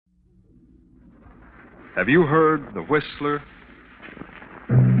Have you heard the Whistler?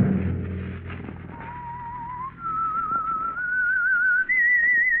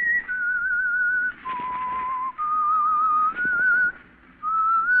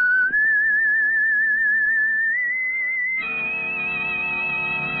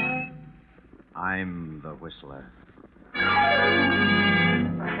 I'm the Whistler. I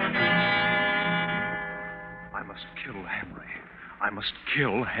must kill Henry. I must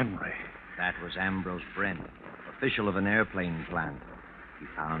kill Henry. That was Ambrose Brent, official of an airplane plant. He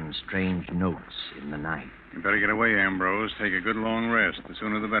found strange notes in the night. You better get away, Ambrose. Take a good long rest. The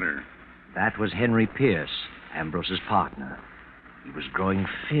sooner the better. That was Henry Pierce, Ambrose's partner. He was growing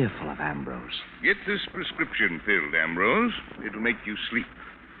fearful of Ambrose. Get this prescription filled, Ambrose. It'll make you sleep.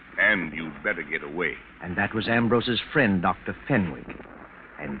 And you'd better get away. And that was Ambrose's friend, Dr. Fenwick.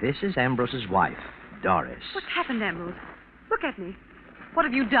 And this is Ambrose's wife, Doris. What's happened, Ambrose? Look at me. What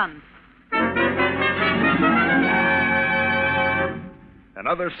have you done?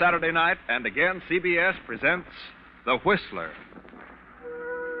 Another Saturday night, and again CBS presents The Whistler.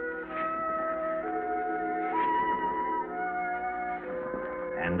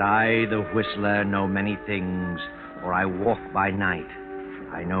 And I, the Whistler, know many things, for I walk by night.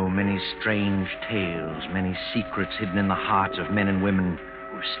 I know many strange tales, many secrets hidden in the hearts of men and women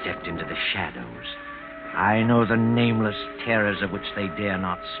who've stepped into the shadows. I know the nameless terrors of which they dare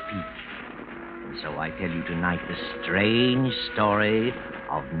not speak. And so I tell you tonight the strange story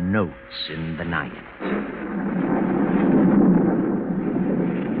of Notes in the Night.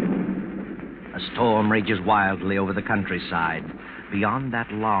 A storm rages wildly over the countryside. Beyond that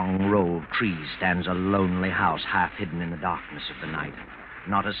long row of trees stands a lonely house half hidden in the darkness of the night.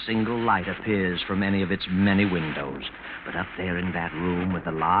 Not a single light appears from any of its many windows. But up there in that room with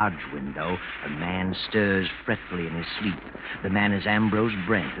the large window, a man stirs fretfully in his sleep. The man is Ambrose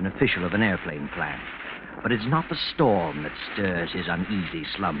Brent, an official of an airplane plant. But it's not the storm that stirs his uneasy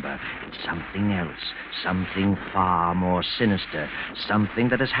slumber. It's something else, something far more sinister, something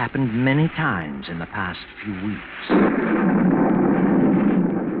that has happened many times in the past few weeks.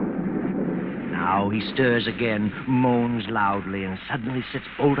 Now he stirs again, moans loudly, and suddenly sits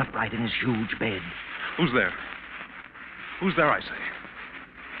bolt upright in his huge bed. Who's there? Who's there, I say?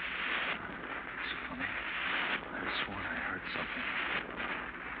 It's funny. I sworn I heard something.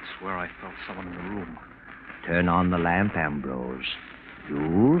 I swear I felt someone in the room. Turn on the lamp, Ambrose.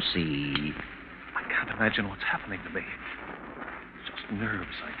 You'll see. I can't imagine what's happening to me. It's just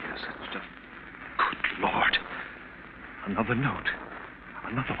nerves, I guess. It's just... Good Lord. Another note.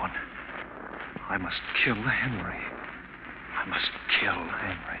 Another one. I must kill Henry. I must kill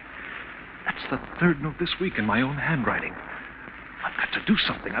Henry. That's the third note this week in my own handwriting. I've got to do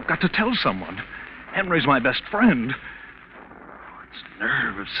something. I've got to tell someone. Henry's my best friend. Oh, it's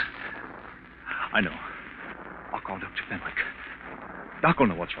nerves. I know. I'll call Dr. Fenwick. Doc will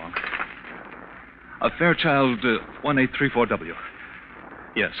know what's wrong. Fairchild 1834W.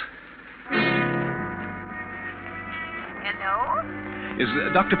 Yes. Hello? Is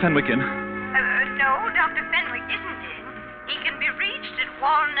Dr. Fenwick in? No, Dr. Fenwick isn't in. He can be reached at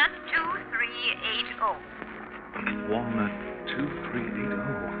Walnut 2380. Walnut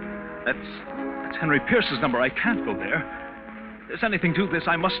 2380. That's Henry Pierce's number. I can't go there. If there's anything to this,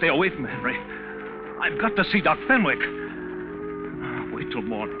 I must stay away from Henry. I've got to see Doc Fenwick. Wait till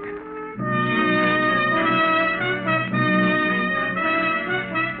morning.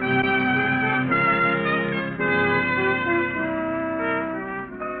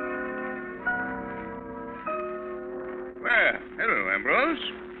 Well, hello, Ambrose.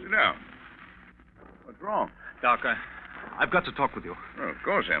 Sit down. What's wrong? Doc, I've got to talk with you. Oh, of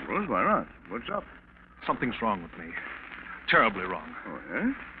course, Ambrose. Why not? What's up? Something's wrong with me. Terribly wrong. Oh,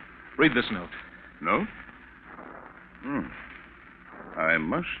 yeah? Read this note. No? I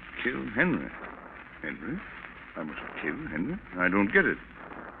must kill Henry. Henry? I must kill Henry? I don't get it.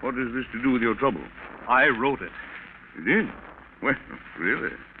 What has this to do with your trouble? I wrote it. You did? Well,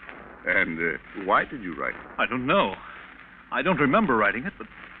 really? And why did you write it? I don't know. I don't remember writing it, but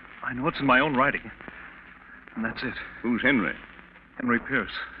I know it's in my own writing. And that's it. Who's Henry? Henry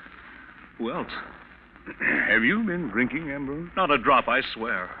Pierce. Who else? Have you been drinking, Ambrose? Not a drop, I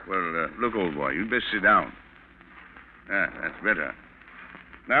swear. Well, look, old boy, you'd best sit down. Ah, that's better.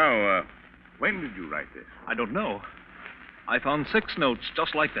 Now, when did you write this? I don't know. I found 6 notes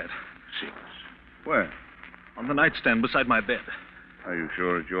just like that. 6? Where? On the nightstand beside my bed. Are you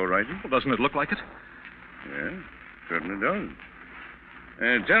sure it's your writing? Well, doesn't it look like it? Yeah, certainly does.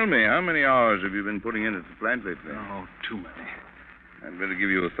 Tell me, how many hours have you been putting in at the plant lately? Oh, too many. I'd better give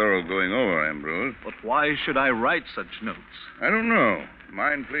you a thorough going over, Ambrose. But why should I write such notes? I don't know.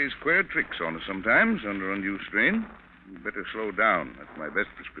 Mind plays queer tricks on us sometimes under undue strain. You'd better slow down. That's my best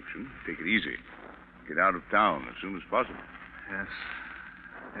prescription. Take it easy. Get out of town as soon as possible. Yes.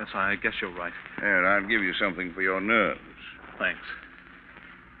 Yes, I guess you're right. Here, I'll give you something for your nerves. Thanks.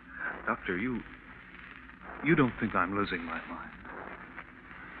 Doctor, you don't think I'm losing my mind,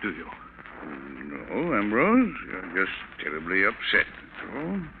 do you? No, Ambrose. You're just terribly upset, that's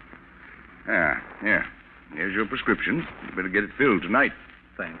all. Here. Here's your prescription. You better get it filled tonight.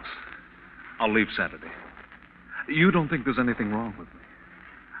 Thanks. I'll leave Saturday. You don't think there's anything wrong with me?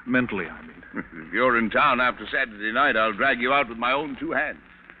 Mentally, I mean. If you're in town after Saturday night, I'll drag you out with my own two hands.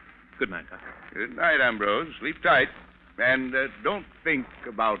 Good night, Doctor. Good night, Ambrose. Sleep tight. And don't think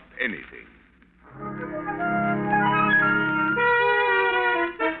about anything.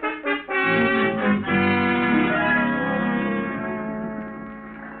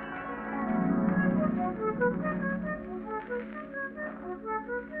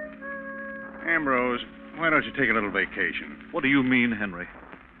 Ambrose, why don't you take a little vacation? What do you mean, Henry?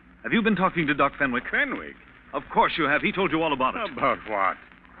 Have you been talking to Doc Fenwick? Fenwick? Of course you have. He told you all about it. About what?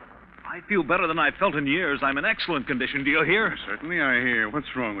 I feel better than I've felt in years. I'm in excellent condition. Do you hear? Certainly I hear.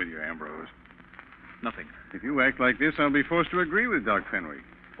 What's wrong with you, Ambrose? Nothing. If you act like this, I'll be forced to agree with Doc Fenwick.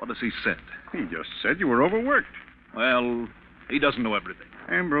 What has he said? He just said you were overworked. Well, he doesn't know everything.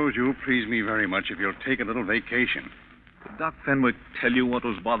 Ambrose, you'll please me very much if you'll take a little vacation. Did Doc Fenwick tell you what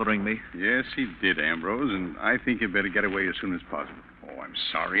was bothering me? Yes, he did, Ambrose, and I think you'd better get away as soon as possible. Oh, I'm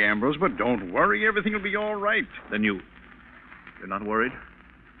sorry, Ambrose, but don't worry. Everything will be all right. Then you're not worried?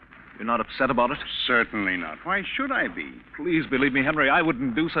 You're not upset about it? Certainly not. Why should I be? Please believe me, Henry, I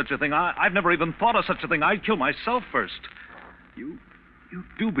wouldn't do such a thing. I've never even thought of such a thing. I'd kill myself first. You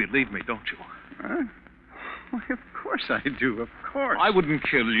do believe me, don't you? Huh? Why, of course I do, of course. I wouldn't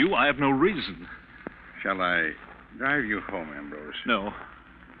kill you. I have no reason. Shall I drive you home, Ambrose? No,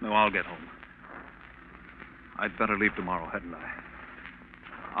 I'll get home. I'd better leave tomorrow, hadn't I?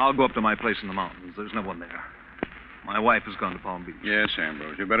 I'll go up to my place in the mountains. There's no one there. My wife has gone to Palm Beach. Yes,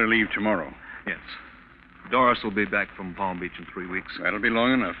 Ambrose. You better leave tomorrow. Yes. Doris will be back from Palm Beach in 3 weeks. That'll be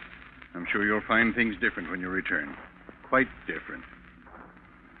long enough. I'm sure you'll find things different when you return. Quite different.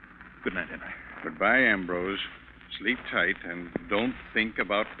 Good night, Henry. Goodbye, Ambrose. Sleep tight and don't think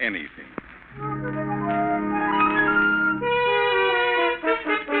about anything.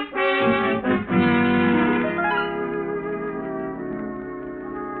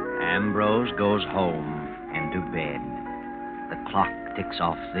 Ambrose goes home and to bed. The clock ticks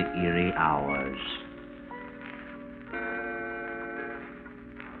off the eerie hours.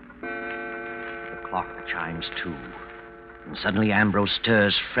 The clock chimes 2. And suddenly Ambrose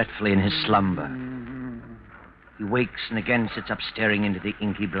stirs fretfully in his slumber. He wakes and again sits up staring into the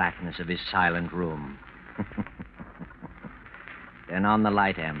inky blackness of his silent room. Turn on the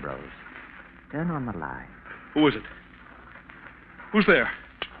light, Ambrose. Turn on the light. Who is it? Who's there?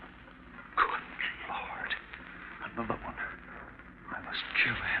 Good Lord. Another one. I must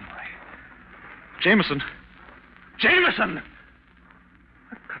kill Henry. Jameson! Jameson!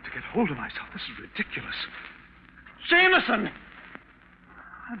 I've got to get hold of myself. This is ridiculous. Jameson!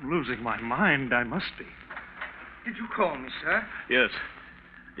 I'm losing my mind. I must be. Did you call me, sir? Yes.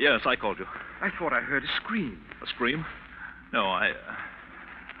 Yes, I called you. I thought I heard a scream. A scream? No,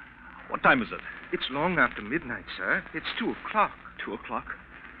 What time is it? It's long after midnight, sir. It's 2 o'clock. 2 o'clock?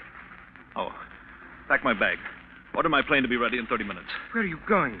 Oh. Pack my bag. Order my plane to be ready in 30 minutes. Where are you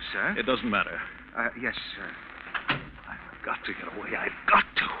going, sir? It doesn't matter. Yes, sir. I've got to get away. I've got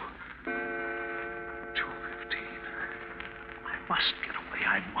to. 2:15. I must get away.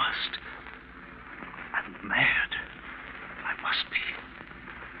 I must. I'm mad. I must be.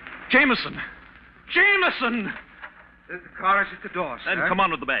 Jameson! Jameson! The car is at the door, sir. Then come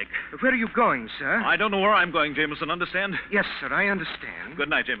on with the bag. Where are you going, sir? I don't know where I'm going, Jameson. Understand? Yes, sir, I understand. Good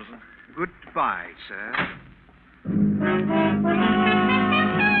night, Jameson. Goodbye, sir.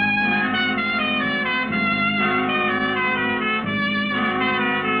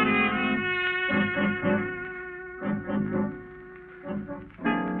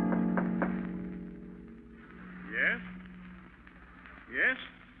 Yes? Yes?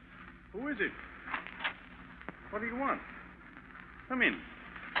 Who is it? What do you want? Come in.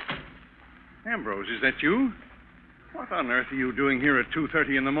 Ambrose, is that you? What on earth are you doing here at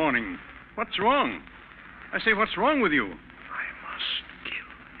 2:30 in the morning? What's wrong? I say, what's wrong with you? I must kill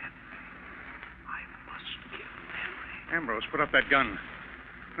Henry. I must kill Henry. Ambrose, put up that gun.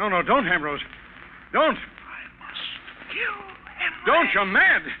 No, don't, Ambrose. Don't. I must kill Henry. Don't, you're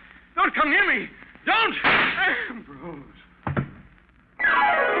mad. Don't come near me. Don't. Ambrose.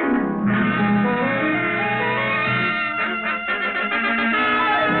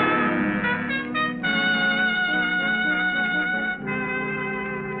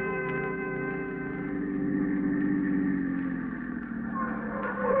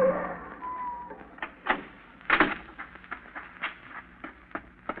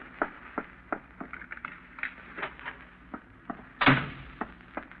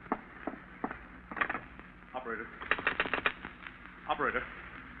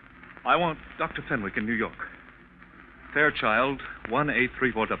 I want Dr. Fenwick in New York. Fairchild,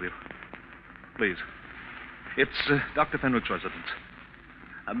 1834W. Please. It's Dr. Fenwick's residence.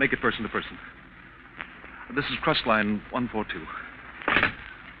 Make it person to person. This is Crestline 142. I've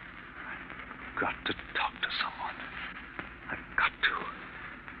got to talk to someone. I've got to.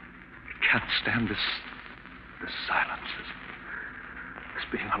 I can't stand this silence, this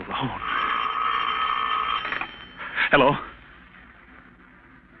being alone. Hello?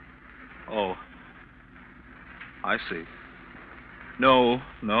 Oh. I see. No,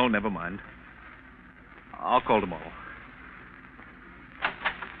 never mind. I'll call tomorrow.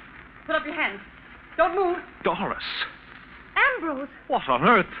 Put up your hands. Don't move. Doris, Ambrose. what on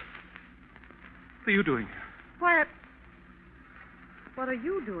earth? What are you doing here? Why, what are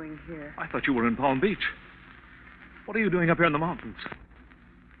you doing here? I thought you were in Palm Beach. What are you doing up here in the mountains?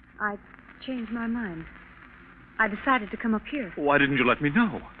 I changed my mind. I decided to come up here. Why didn't you let me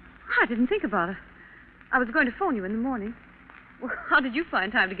know? I didn't think about it. I was going to phone you in the morning. Well, how did you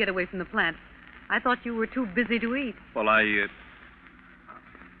find time to get away from the plant? I thought you were too busy to eat. Well, I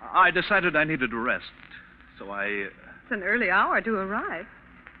decided I needed to rest, so I... It's an early hour to arrive.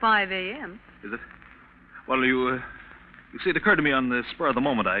 5 a.m. Is it? Well, you see, it occurred to me on the spur of the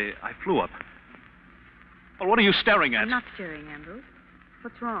moment. I flew up. Well, what are you staring at? I'm not staring, Ambrose.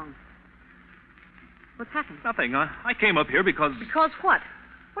 What's wrong? What's happened? Nothing. I came up here because... Because what?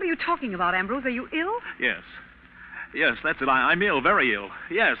 What are you talking about, Ambrose? Are you ill? Yes. Yes, that's it. I'm ill, very ill.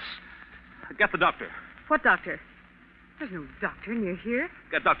 Yes. Get the doctor. What doctor? There's no doctor near here.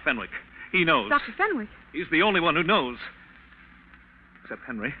 Get Dr. Fenwick. He knows. Dr. Fenwick? He's the only one who knows. Except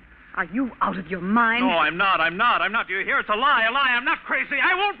Henry. Are you out of your mind? No, I'm not. Do you hear? It's a lie. I'm not crazy.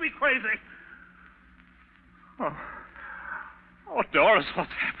 I won't be crazy. Oh, Doris,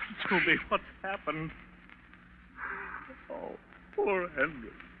 what's happened to me? What's happened? Oh, poor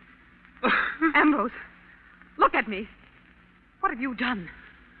Henry. Ambrose, look at me. What have you done?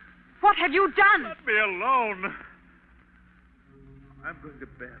 What have you done? Let me alone. I'm going to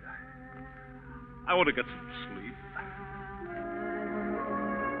bed. I want to get some sleep.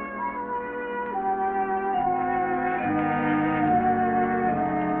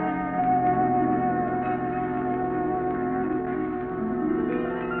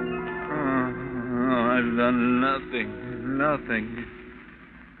 I've done nothing.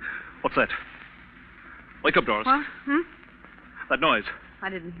 What's that? Wake up, Doris. What? That noise. I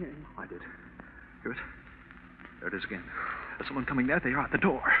didn't hear it. I did. Hear it? There it is again. There's someone coming there. They are at the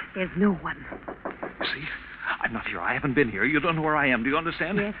door. There's no one. You see? I'm not here. I haven't been here. You don't know where I am. Do you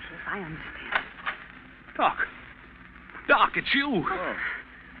understand? Yes, I understand. Doc, it's you. Oh.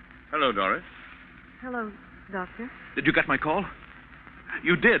 Hello, Doris. Hello, Doctor. Did you get my call?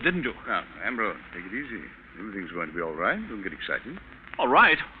 You did, didn't you? Now, Ambrose, take it easy. Everything's going to be all right. Don't get excited. All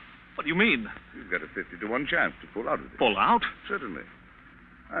right. What do you mean? You've got a 50-1 chance to pull out of this. Pull out? Certainly.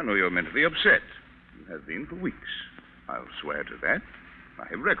 I know you're mentally upset. You have been for weeks. I'll swear to that. I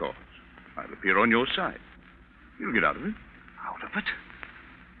have records. I'll appear on your side. You'll get out of it. Out of it?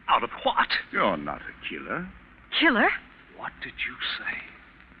 Out of what? You're not a killer. Killer? What did you say?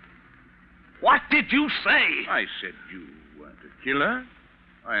 What did you say? I said you weren't a killer.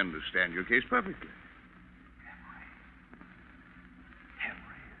 I understand your case perfectly.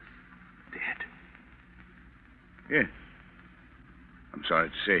 Henry is dead. Yes. I'm sorry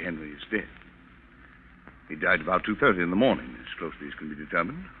to say Henry is dead. He died about 2:30 in the morning, as closely as can be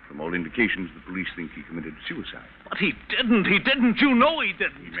determined. From all indications, the police think he committed suicide. But he didn't. You know he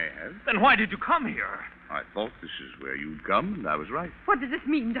didn't. He may have. Then why did you come here? I thought this is where you'd come, and I was right. What does this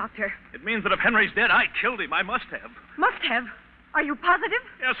mean, Doctor? It means that if Henry's dead, I killed him. I must have. Must have. Are you positive?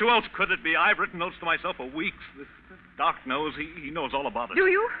 Yes, who else could it be? I've written notes to myself for weeks. This Doc knows. He knows all about it. Do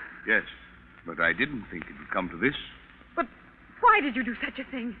you? Yes, but I didn't think it would come to this. But why did you do such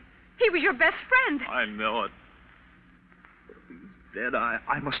a thing? He was your best friend. I know it. But if he's dead,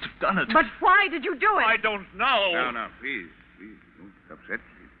 I must have done it. But why did you do it? I don't know. No, please, don't get upset.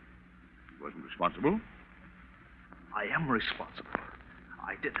 He wasn't responsible. I am responsible.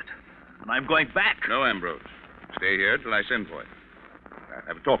 I did it. And I'm going back. No, Ambrose. Stay here till I send for you. I'll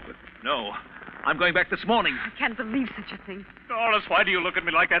have a talk with you. No. I'm going back this morning. I can't believe such a thing. Doris, why do you look at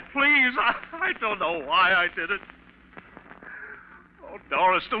me like that? Please. I don't know why I did it. Oh,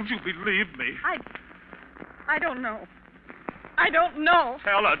 Doris, don't you believe me? I don't know. I don't know.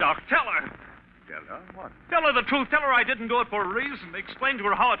 Tell her, Doc. Tell her. Tell her what? Tell her the truth. Tell her I didn't do it for a reason. Explain to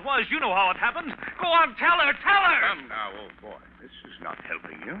her how it was. You know how it happened. Go on, tell her. Tell her. Come now, old boy. This is not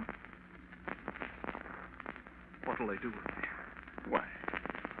helping you. What'll they do with me? Why?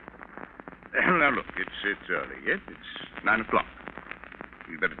 Now, look, it's early yet. It's 9 o'clock.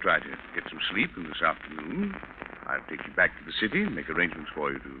 you'd better try to get some sleep this afternoon. I'll take you back to the city and make arrangements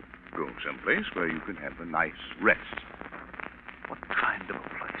for you to go someplace where you can have a nice rest. What kind of a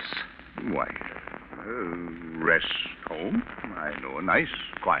place? Why, rest home. I know a nice,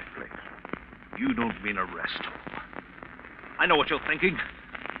 quiet place. You don't mean a rest home. I know what you're thinking.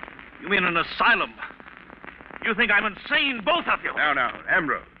 You mean an asylum. You think I'm insane, both of you. Now,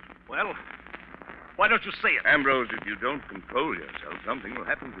 Ambrose. Well, why don't you say it? Ambrose, if you don't control yourself, something will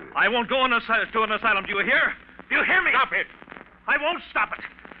happen to you. I won't go to an asylum. Do you hear? Do you hear me? Stop it. I won't stop it.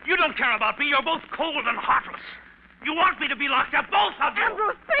 You don't care about me. You're both cold and heartless. You want me to be locked up, both of you.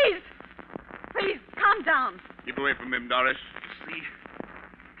 Ambrose, please. Please, calm down. Keep away from him, Doris. See?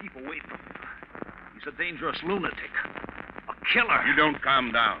 Keep away from him. He's a dangerous lunatic. A killer. You don't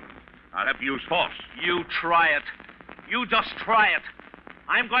calm down. I'll have to use force. You try it. You just try it.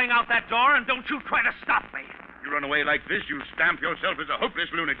 I'm going out that door, and don't you try to stop me. You run away like this, you stamp yourself as a hopeless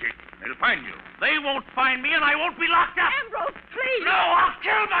lunatic. They'll find you. They won't find me, and I won't be locked up. Ambrose, please. No, I'll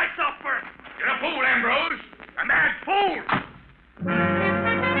kill myself first. You're a fool, Ambrose. A mad fool.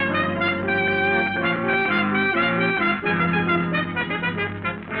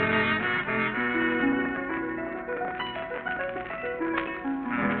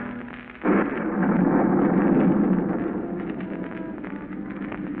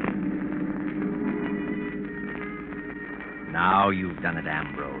 Now you've done it,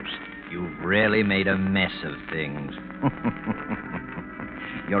 Ambrose. You've really made a mess of things.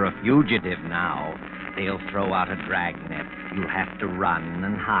 You're a fugitive now. They'll throw out a dragnet. You'll have to run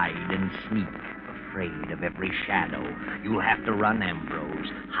and hide and sneak, afraid of every shadow. You'll have to run, Ambrose.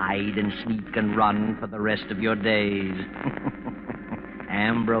 Hide and sneak and run for the rest of your days.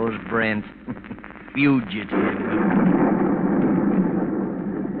 Ambrose Brent, fugitive.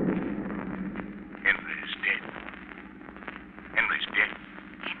 Henry's dead. Henry's dead.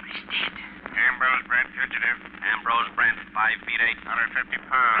 Henry's dead. Ambrose Brent, fugitive. Ambrose Brent, 5 feet 8. 150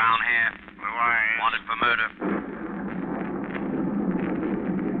 pounds. Brown hair. Blue eyes. Wanted for murder.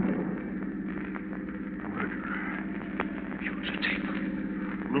 Fugitive.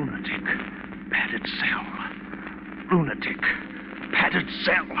 Lunatic. Padded cell. Lunatic. Padded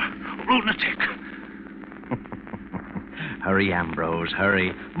cell. Lunatic. Hurry, Ambrose,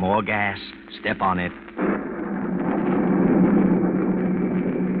 hurry. More gas. Step on it.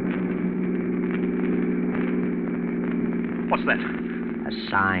 What's that? A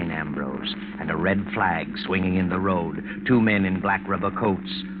sign, Ambrose, and a red flag swinging in the road. 2 men in black rubber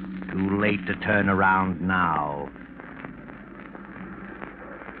coats. Too late to turn around now.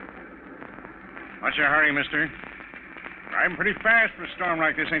 What's your hurry, mister? Driving pretty fast for a storm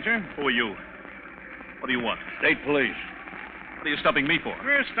like this, ain't you? Who are you? What do you want? State police. What are you stopping me for?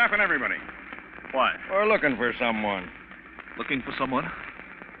 We're stopping everybody. Why? We're looking for someone. Looking for someone?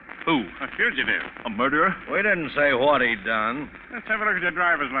 Who? A fugitive. A murderer? We didn't say what he'd done. Let's have a look at your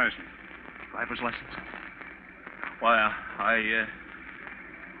driver's license. Driver's license? Why,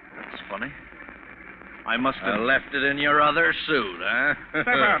 that's funny. I must have... left it in your other suit, huh? Step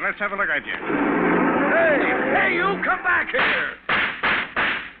out. Let's have a look at you. Hey, you come back here!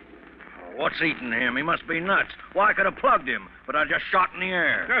 What's eating him? He must be nuts. Well, I could have plugged him, but I just shot in the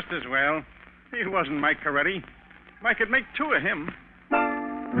air. Just as well. He wasn't Mike Coretti. I could make 2 of him.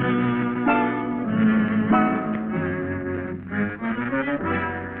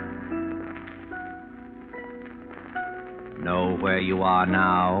 Know where you are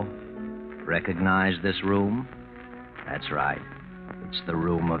now? Recognize this room? That's right. It's the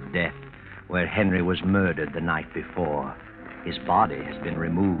room of death, where Henry was murdered the night before. His body has been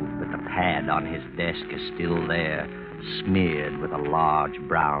removed, but the pad on his desk is still there, smeared with a large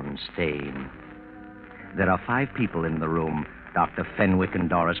brown stain. There are 5 people in the room: Dr. Fenwick and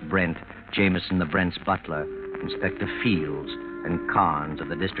Doris Brent, Jameson the Brent's butler, Inspector Fields, and Carnes of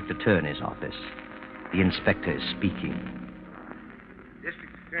the District Attorney's office. The inspector is speaking.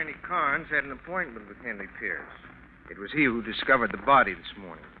 District Attorney Carnes had an appointment with Henry Pierce. It was he who discovered the body this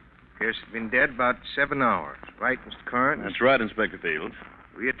morning. Pierce had been dead about 7 hours. Right, Mr. Carnes? That's right, Inspector Fields.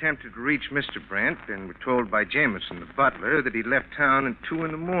 We attempted to reach Mr. Brent and were told by Jameson, the butler, that he left town at 2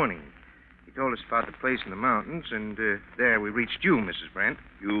 in the morning. He told us about the place in the mountains, and there we reached you, Mrs. Brent.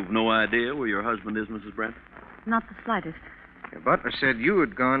 You've no idea where your husband is, Mrs. Brent? Not the slightest. Your butler said you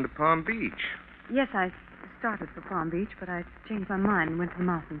had gone to Palm Beach. Yes, I started for Palm Beach, but I changed my mind and went to the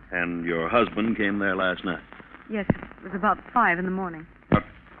mountains. And your husband came there last night? Yes, it was about 5 in the morning. About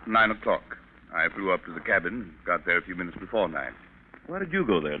 9 o'clock. I flew up to the cabin and got there a few minutes before 9. Why did you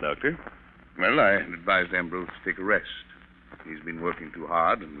go there, Doctor? Well, I advised Ambrose to take a rest. He's been working too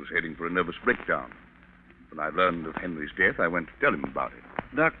hard and was heading for a nervous breakdown. When I learned of Henry's death, I went to tell him about it.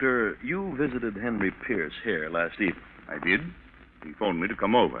 Doctor, you visited Henry Pierce here last evening. I did. He phoned me to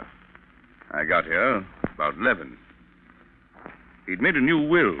come over. I got here about 11. He'd made a new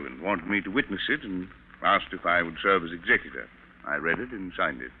will and wanted me to witness it and asked if I would serve as executor. I read it and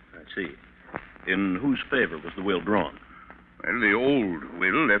signed it. I see. In whose favor was the will drawn? Well, the old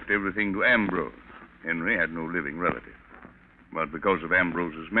will left everything to Ambrose. Henry had no living relative. But because of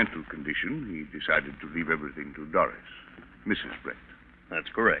Ambrose's mental condition, he decided to leave everything to Doris, Mrs. Brent. That's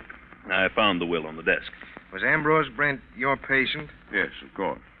correct. I found the will on the desk. Was Ambrose Brent your patient? Yes, of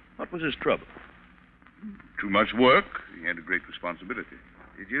course. What was his trouble? Too much work. He had a great responsibility.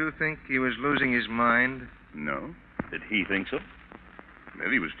 Did you think he was losing his mind? No. Did he think so?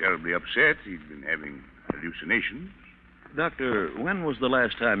 Well, he was terribly upset. He'd been having hallucinations. Doctor, when was the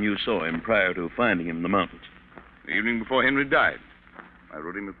last time you saw him prior to finding him in the mountains? The evening before Henry died. I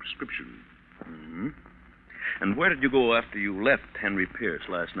wrote him a prescription. Mm-hmm. And where did you go after you left Henry Pierce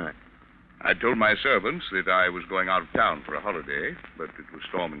last night? I told my servants that I was going out of town for a holiday, but it was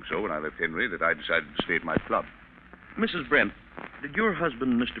storming so when I left Henry that I decided to stay at my club. Mrs. Brent, did your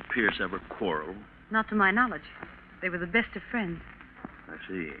husband, Mr. Pierce, ever quarrel? Not to my knowledge. They were the best of friends. I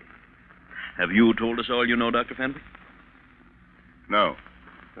see. Have you told us all you know, Dr. Fenwick? No.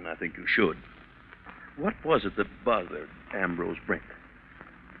 Then I think you should. What was it that bothered Ambrose Brent?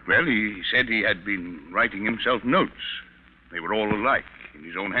 Well, he said he had been writing himself notes. They were all alike, in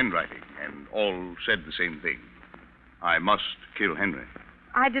his own handwriting, and all said the same thing. I must kill Henry.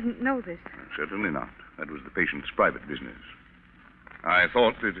 I didn't know this. Certainly not. That was the patient's private business. I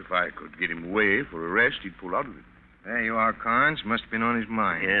thought that if I could get him away for arrest, he'd pull out of it. There you are, Carnes. Must have been on his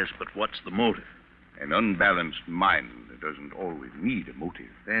mind. Yes, but what's the motive? An unbalanced mind doesn't always need a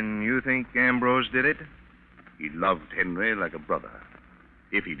motive. Then you think Ambrose did it? He loved Henry like a brother.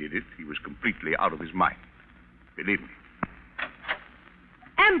 If he did it, he was completely out of his mind. Believe me.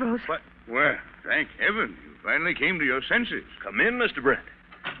 Ambrose. What? Well, thank heaven. You finally came to your senses. Come in, Mr. Brent.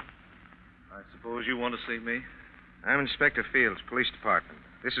 I suppose you want to see me? I'm Inspector Fields, Police Department.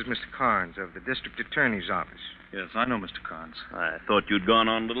 This is Mr. Carnes of the District Attorney's Office. Yes, I know Mr. Carnes. I thought you'd gone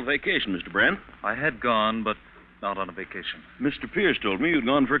on a little vacation, Mr. Brent. I had gone, but not on a vacation. Mr. Pierce told me you'd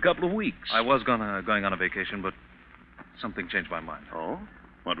gone for a couple of weeks. I was going on a vacation, but something changed my mind. Oh?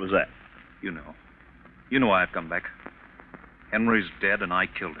 What was that? You know. You know why I've come back. Henry's dead, and I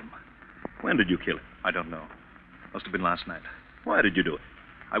killed him. When did you kill him? I don't know. Must have been last night. Why did you do it?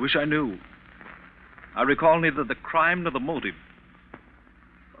 I wish I knew. I recall neither the crime nor the motive.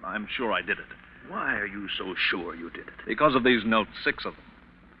 But I'm sure I did it. Why are you so sure you did it? Because of these notes, 6 of them.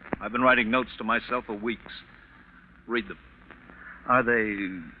 I've been writing notes to myself for weeks. Read them. Are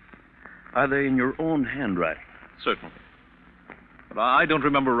they in your own handwriting? Certainly. But I don't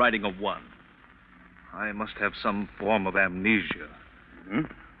remember writing a one. I must have some form of amnesia. Mm-hmm.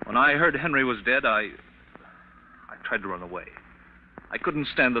 When I heard Henry was dead, I tried to run away. I couldn't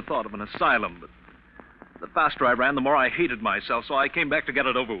stand the thought of an asylum, but the faster I ran, the more I hated myself, so I came back to get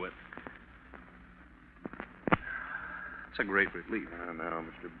it over with. It's a great relief. Now,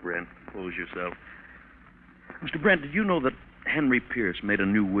 Mr. Brent, compose yourself. Mr. Brent, did you know that Henry Pierce made a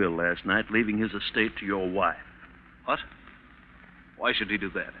new will last night, leaving his estate to your wife? What? Why should he do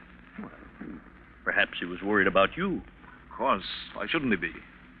that? Well, perhaps he was worried about you. Of course. Why shouldn't he be?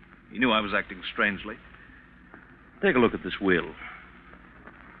 He knew I was acting strangely. Take a look at this will.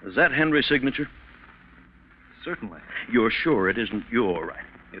 Is that Henry's signature? Certainly. You're sure it isn't your writing?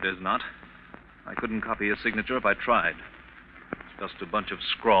 It is not. I couldn't copy his signature if I tried. It's just a bunch of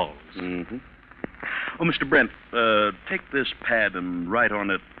scrawls. Mm-hmm. Oh, Mr. Brent, take this pad and write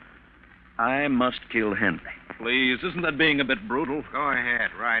on it, I must kill Henry. Please, isn't that being a bit brutal? Go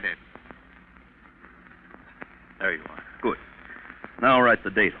ahead, write it. There you are. Good. Now write the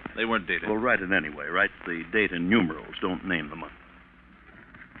date on it. They weren't dated. Well, write it anyway. Write the date in numerals. Don't name the month.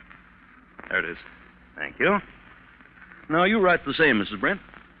 There it is. Thank you. Now you write the same, Mrs. Brent.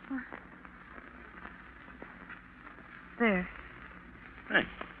 There. Thanks.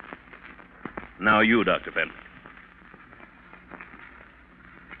 Now you, Dr. Fenwick.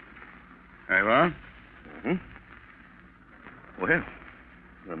 There you are. Mm-hmm. Well,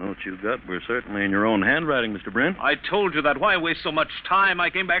 the notes you got were certainly in your own handwriting, Mr. Brent. I told you that. Why waste so much time? I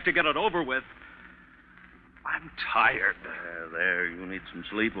came back to get it over with. I'm tired. There, you need some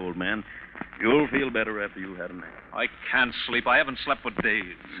sleep, old man. You'll feel better after you've had a nap. I can't sleep. I haven't slept for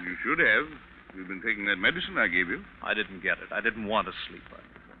days. You should have. You've been taking that medicine I gave you. I didn't get it. I didn't want to sleep.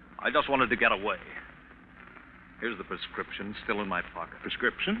 I just wanted to get away. Here's the prescription, still in my pocket.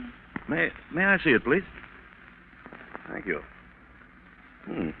 Prescription? May I see it, please? Thank you.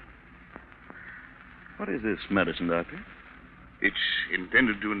 What is this medicine, Doctor? It's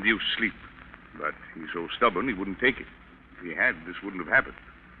intended to induce sleep, but he's so stubborn he wouldn't take it. If he had, this wouldn't have happened.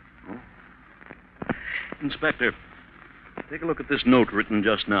 Inspector, take a look at this note written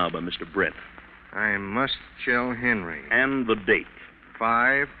just now by Mr. Brent. I must kill Henry. And the date.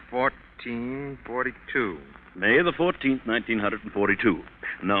 5/14/42. May the 14th, 1942.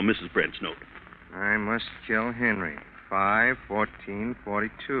 Now, Mrs. Brent's note. I must kill Henry.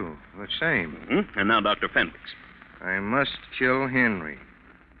 5/14/42. The same. Mm-hmm. And now Dr. Fenwick's. I must kill Henry.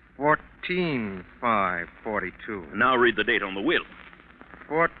 14/5/42. And now read the date on the will.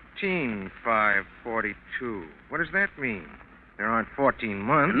 14/5/42. What does that mean? There aren't 14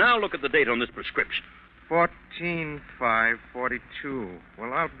 months. And now look at the date on this prescription. 14/5/42.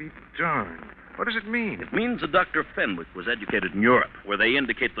 Well, I'll be darned. What does it mean? It means that Dr. Fenwick was educated in Europe, where they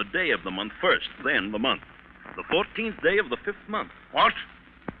indicate the day of the month first, then the month. The 14th day of the 5th month. What?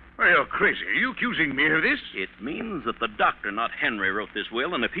 Well, you're crazy. Are you accusing me of this? It means that the doctor, not Henry, wrote this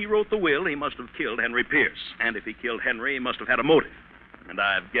will, and if he wrote the will, he must have killed Henry Pierce. And if he killed Henry, he must have had a motive. And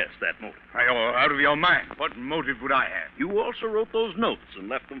I've guessed that motive. You're out of your mind. What motive would I have? You also wrote those notes and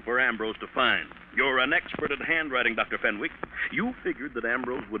left them for Ambrose to find. You're an expert at handwriting, Dr. Fenwick. You figured that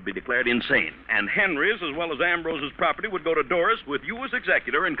Ambrose would be declared insane, and Henry's as well as Ambrose's property would go to Doris with you as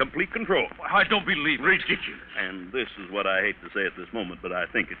executor in complete control. I don't believe it. Ridiculous. And this is what I hate to say at this moment, but I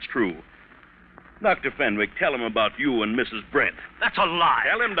think it's true. Dr. Fenwick, tell him about you and Mrs. Brent. That's a lie.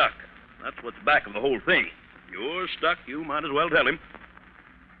 Tell him, Doctor. That's what's back of the whole thing. You're stuck. You might as well tell him.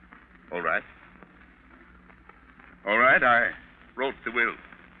 All right. All right, I wrote the will.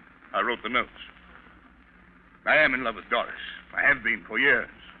 I wrote the notes. I am in love with Doris. I have been for years.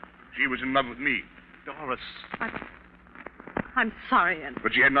 She was in love with me. Doris. I'm sorry, Ann.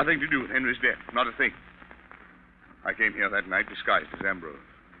 But she had nothing to do with Henry's death. Not a thing. I came here that night disguised as Ambrose.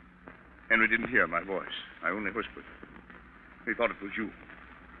 Henry didn't hear my voice. I only whispered. He thought it was you.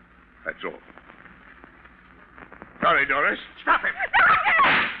 That's all. Sorry, Doris. Stop him.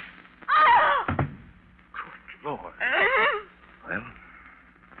 Good Lord. Well,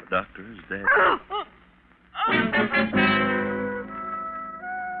 the doctor is dead.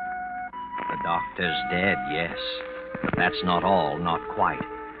 The doctor's dead, yes. But that's not all, not quite.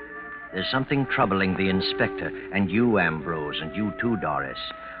 There's something troubling the inspector, and you, Ambrose, and you too, Doris.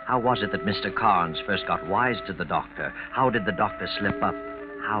 How was it that Mr. Carnes first got wise to the doctor? How did the doctor slip up?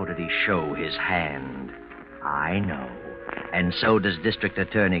 How did he show his hand? I know. And so does District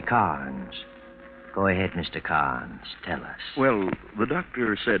Attorney Carnes. Go ahead, Mr. Carnes. Tell us. Well, the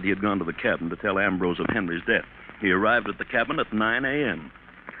doctor said he had gone to the cabin to tell Ambrose of Henry's death. He arrived at the cabin at 9 a.m.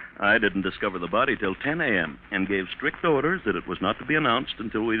 I didn't discover the body till 10 a.m. and gave strict orders that it was not to be announced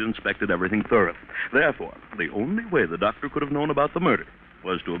until we'd inspected everything thoroughly. Therefore, the only way the doctor could have known about the murder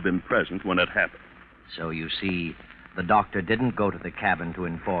was to have been present when it happened. So you see, the doctor didn't go to the cabin to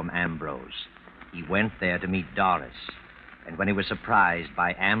inform Ambrose. He went there to meet Doris. And when he was surprised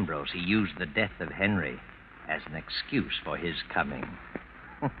by Ambrose, he used the death of Henry as an excuse for his coming.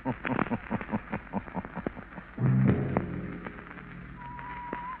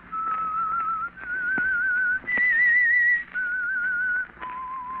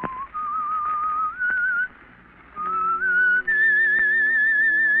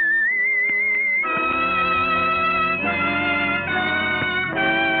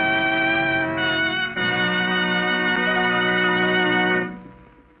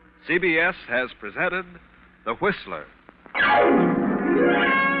 CBS has presented The Whistler.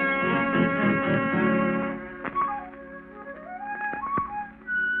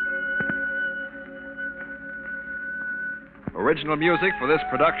 Original music for this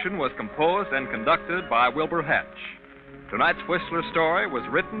production was composed and conducted by Wilbur Hatch. Tonight's Whistler story was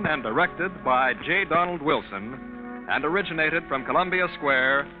written and directed by J. Donald Wilson and originated from Columbia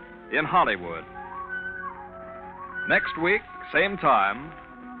Square in Hollywood. Next week, same time,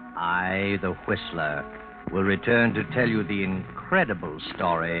 I, the Whistler, will return to tell you the incredible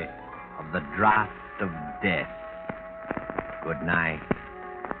story of the Draft of Death. Good night.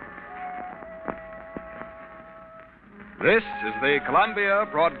 This is the Columbia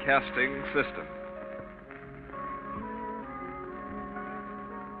Broadcasting System.